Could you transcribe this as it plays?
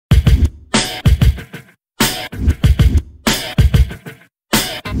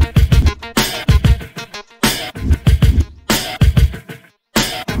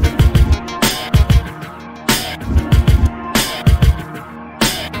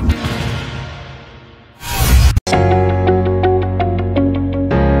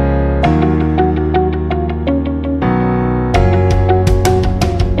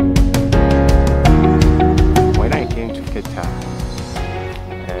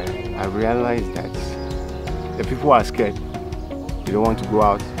I realized that the people are scared. They don't want to go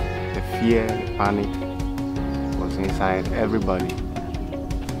out. The fear, the panic was inside everybody.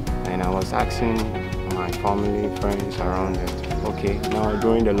 And I was asking my family, friends around that, okay, now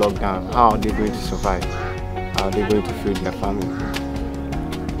during the lockdown, how are they going to survive? How are they going to feed their family?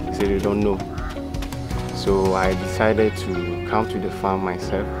 They said they don't know. So I decided to come to the farm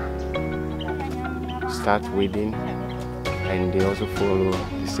myself, start weeding, and they also follow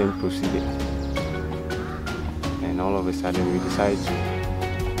the same procedure. And all of a sudden we decided to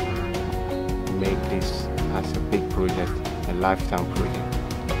make this as a big project, a lifetime project.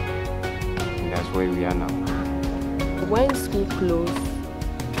 And that's where we are now. When school closed,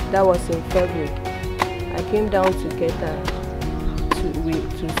 that was in February, I came down to Keta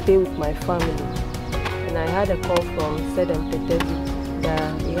to stay with my family. And I had a call from Sedla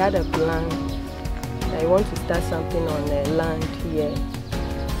that he had a plan that he wants to start something on the land here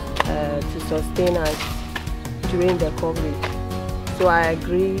to sustain us during the COVID. So I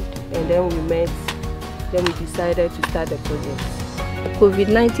agreed, and then we met, then we decided to start the project.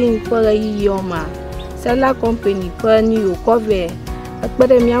 COVID-19 for a year, Sedla company for new cover,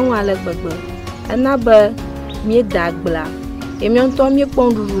 but I'm young while and number me dagbla. A young Tommy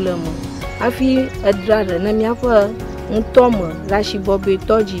Pondulum. Afi adrara na miafa ntomo rashi bobe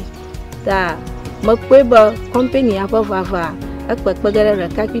toji da makweba company afa fafa akpakpagara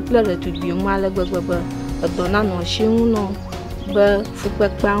raka people re tudbi mala gbagbagba adona no shiun no ba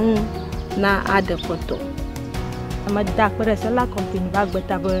fukpakpa hu na adepoto amada kwere Sedla company ba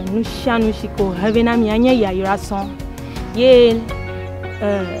gbeta ba nu shanu shiko havena mi anya ya yirason ye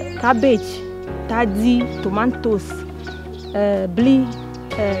cabbage tadi tomatoes bli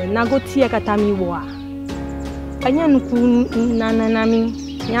nagotia katami wa anya nuku nananami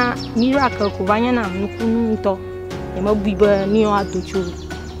ya miracle ko banya na nuku nto e mabuiba ni o atochu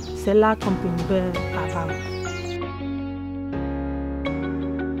Sedla company be papa